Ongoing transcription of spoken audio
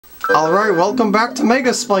Alright, welcome back to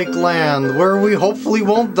Mega Spike Land, where we hopefully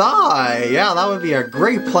won't die. Yeah, that would be a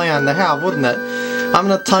great plan to have, wouldn't it? I'm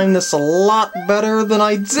gonna time this a lot better than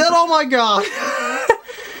I did, oh my god!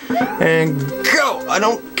 And go! I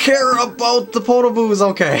don't care about the Potoboos,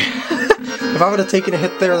 okay. If I would have taken a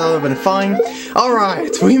hit there, that would have been fine.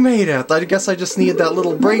 Alright, we made it. I guess I just needed that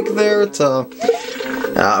little break there to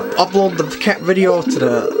upload the cat video to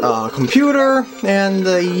the computer, and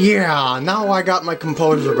yeah, now I got my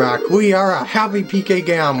composure back. We are a happy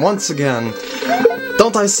PkGam once again.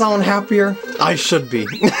 Don't I sound happier? I should be.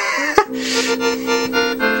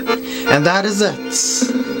 And that is it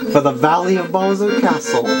for the Valley of Bowser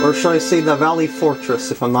Castle, or should I say the Valley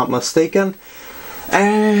Fortress if I'm not mistaken.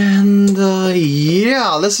 And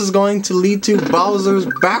yeah, this is going to lead to Bowser's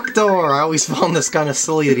back door. I always found this kind of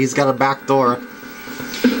silly that he's got a back door.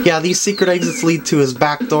 Yeah, these secret exits lead to his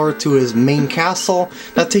back door to his main castle.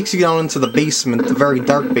 That takes you down into the basement, the very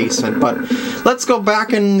dark basement. But let's go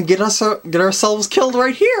back and get ourselves killed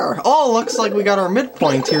right here. Oh, looks like we got our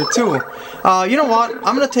midpoint here too. You know what?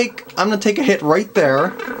 I'm gonna take a hit right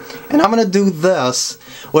there, and I'm gonna do this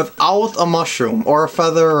without a mushroom or a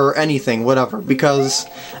feather or anything, whatever, because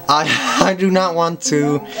I do not want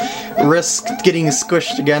to risk getting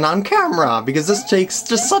squished again on camera, because this takes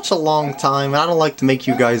just such a long time, and I don't like to make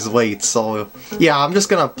you guys wait. So yeah, I'm just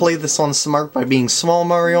gonna play this one smart by being Small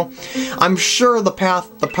Mario. I'm sure the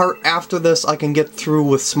part after this I can get through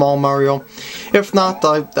with Small Mario. If not,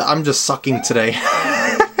 I'm just sucking today.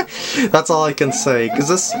 That's all I can say,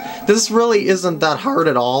 because this really isn't that hard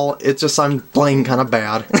at all. It's just I'm playing kind of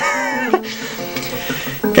bad.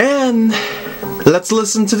 And let's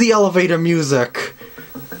listen to the elevator music.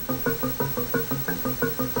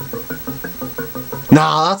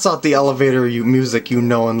 Nah, that's not the elevator music you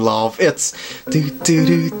know and love. It's do do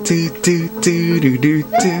do do do do do do do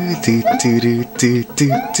do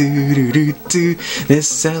do do do do.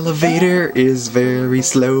 This elevator is very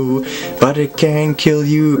slow, but it can kill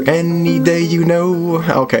you any day, you know.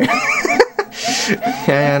 Okay.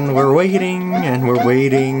 And we're waiting, and we're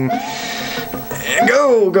waiting.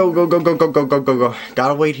 Go, go, go, go, go, go, go, go, go, go.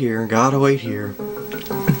 Gotta wait here, gotta wait here.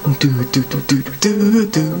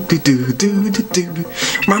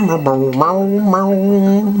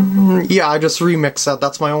 Yeah, I just remixed that.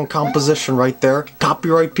 That's my own composition right there.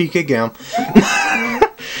 Copyright PkGam.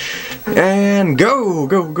 And go,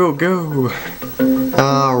 go, go, go.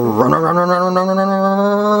 Run, run, run, run, run, run, run,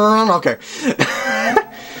 run, run. Okay.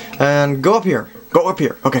 And go up here. Go up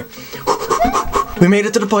here. Okay. We made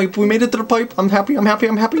it to the pipe, we made it to the pipe. I'm happy, I'm happy,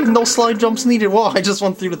 I'm happy. No slide jumps needed. Whoa, I just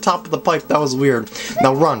went through the top of the pipe. That was weird.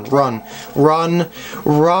 Now run, run, run,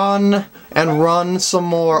 run, and run some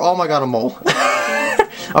more. Oh my god, a mole.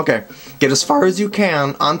 Okay, get as far as you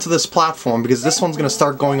can onto this platform, because this one's gonna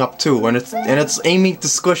start going up too, and it's aiming to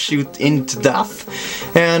squish you into death.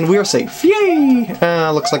 And we are safe. Yay!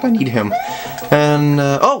 Looks like I need him. And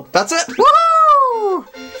oh, that's it! Woohoo!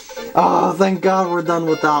 Oh, thank god we're done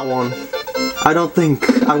with that one. I don't think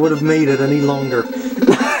I would have made it any longer.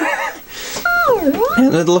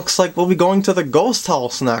 And it looks like we'll be going to the ghost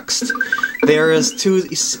house next. There is two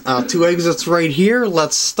exits right here.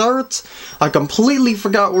 Let's start. I completely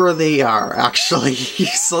forgot where they are, actually.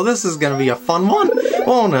 So this is gonna be a fun one,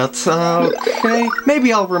 won't it? Okay,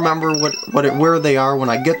 maybe I'll remember where they are when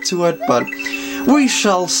I get to it, but we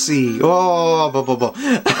shall see. Oh,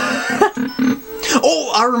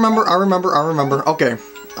 oh, I remember. Okay.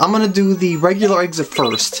 I'm gonna do the regular exit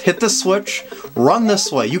first. Hit the switch, run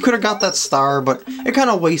this way. You could have got that star, but it kind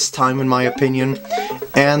of wastes time in my opinion.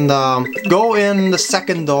 And go in the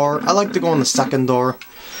second door. I like to go in the second door.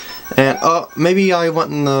 And maybe I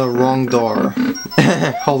went in the wrong door.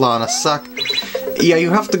 Hold on a sec. Yeah, you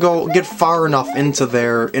have to get far enough into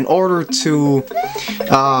there in order to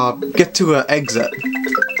get to an exit.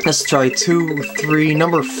 Let's try 2, 3,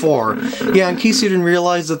 number 4. Yeah, in case you didn't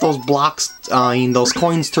realize that those blocks, those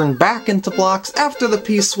coins turn back into blocks after the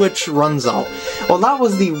P-switch runs out. Well, that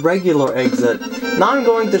was the regular exit. Now I'm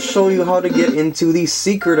going to show you how to get into the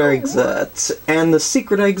secret exit. And the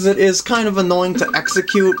secret exit is kind of annoying to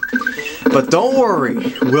execute, but don't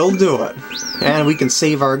worry, we'll do it. And we can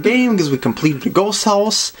save our game because we completed the ghost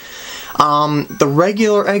house. The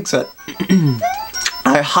regular exit.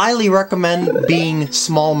 I highly recommend being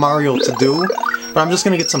Small Mario to do, but I'm just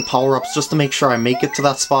gonna get some power-ups just to make sure I make it to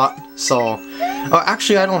that spot. So,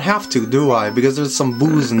 actually I don't have to, do I? Because there's some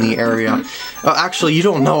boos in the area. Actually, you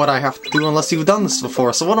don't know what I have to do unless you've done this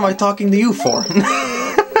before, so what am I talking to you for?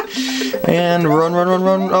 And run, run, run,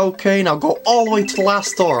 run. Okay, now go all the way to the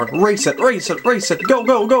last door. Race it, race it, race it. Go,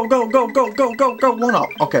 go, go, go, go, go, go, go, go, go. One up.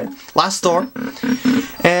 Okay, last door.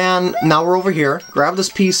 And now we're over here. Grab this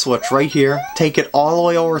P-switch right here. Take it all the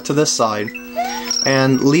way over to this side.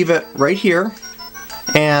 And leave it right here.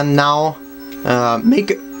 And now,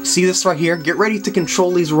 see this right here? Get ready to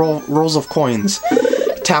control these rows of coins.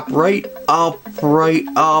 Tap right up, right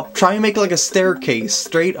up. Try and make it like a staircase.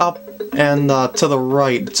 Straight up and to the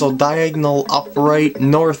right. So diagonal, upright,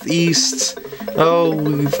 northeast. Oh,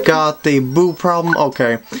 we've got a boo problem.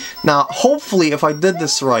 Okay. Now, hopefully, if I did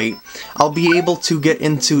this right, I'll be able to get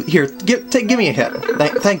into... Here, give me a hit.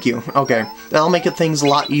 Thank you. Okay. That'll make things a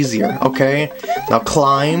lot easier. Okay. Now,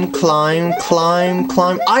 climb, climb, climb,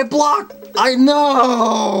 climb. I blocked! I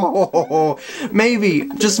know! Maybe,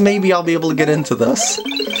 just maybe I'll be able to get into this.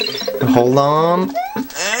 Hold on.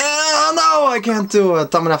 No, I can't do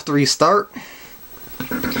it. I'm gonna have to restart.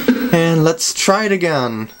 And let's try it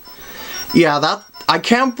again. Yeah, I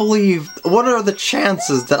can't believe, what are the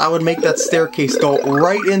chances that I would make that staircase go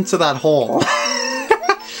right into that hole?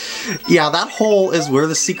 Yeah, that hole is where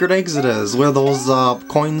the secret exit is, where those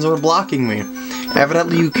coins are blocking me.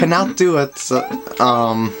 Evidently you cannot do it.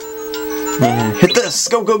 Hit this!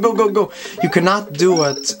 Go, go, go, go, go! You cannot do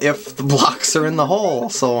it if the blocks are in the hole,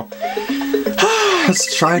 so...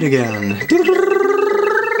 Let's try it again.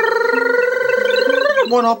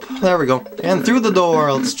 One up, there we go. And through the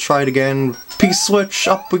door, let's try it again. P-switch,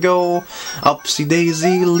 up we go. Upsy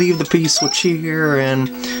daisy, leave the P-switch here, and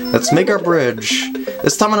let's make our bridge.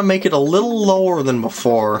 This time I'm gonna make it a little lower than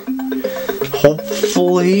before.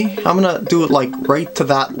 Hopefully, I'm gonna do it like right to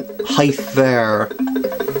that height there.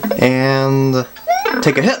 And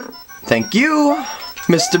take a hit. Thank you,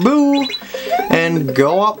 Mr. Boo. And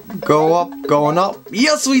go up, going up.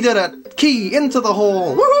 Yes, we did it! Key into the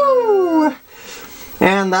hole. Woohoo!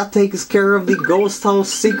 And that takes care of the Ghost House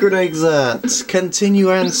secret exit.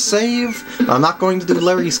 Continue and save. I'm not going to do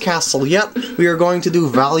Larry's Castle yet. We are going to do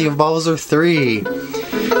Valley of Bowser 3.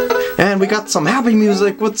 And we got some happy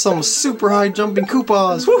music with some super high jumping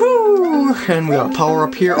Koopas. Woohoo! And we got a power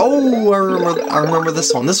up here. Oh, I remember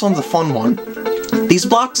this one. This one's a fun one. These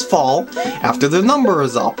blocks fall after their number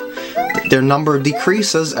is up. Their number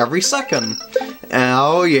decreases every second.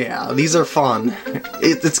 Oh yeah, these are fun.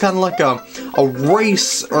 It's kind of like a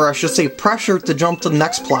race, or I should say pressure to jump to the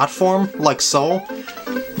next platform, like so.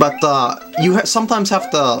 But you sometimes have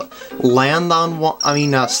to land on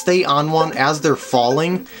one, stay on one as they're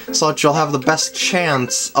falling, so that you'll have the best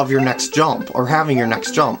chance of your next jump, or having your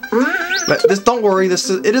next jump. But don't worry, it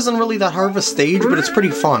isn't really that hard of a stage, but it's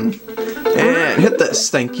pretty fun. And hit this,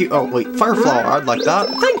 thank you. Oh wait, Fire Flower, I'd like that.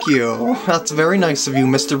 Thank you! That's very nice of you,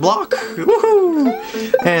 Mr. Block. Woohoo!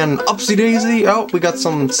 And upsy daisy, oh, we got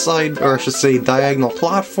some side, or I should say diagonal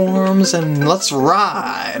platforms, and let's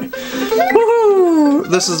ride! Woohoo!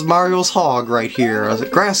 This is Mario's Hog right here, a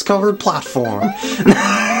grass-covered platform.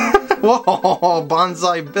 Whoa,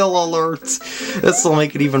 Bonsai Bill alert! This will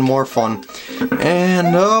make it even more fun.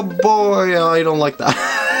 And oh boy, I don't like that.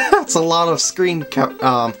 That's a lot of screen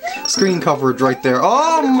coverage right there.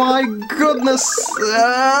 Oh my goodness!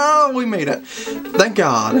 We made it. Thank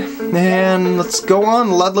God. And let's go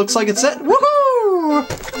on. That looks like it's it.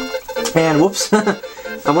 Woohoo! And whoops.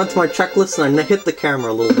 I went to my checklist and I hit the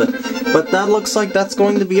camera a little bit. But that looks like that's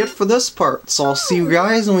going to be it for this part. So I'll see you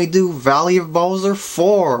guys when we do Valley of Bowser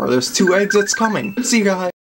 4. There's 2 exits coming. See you guys.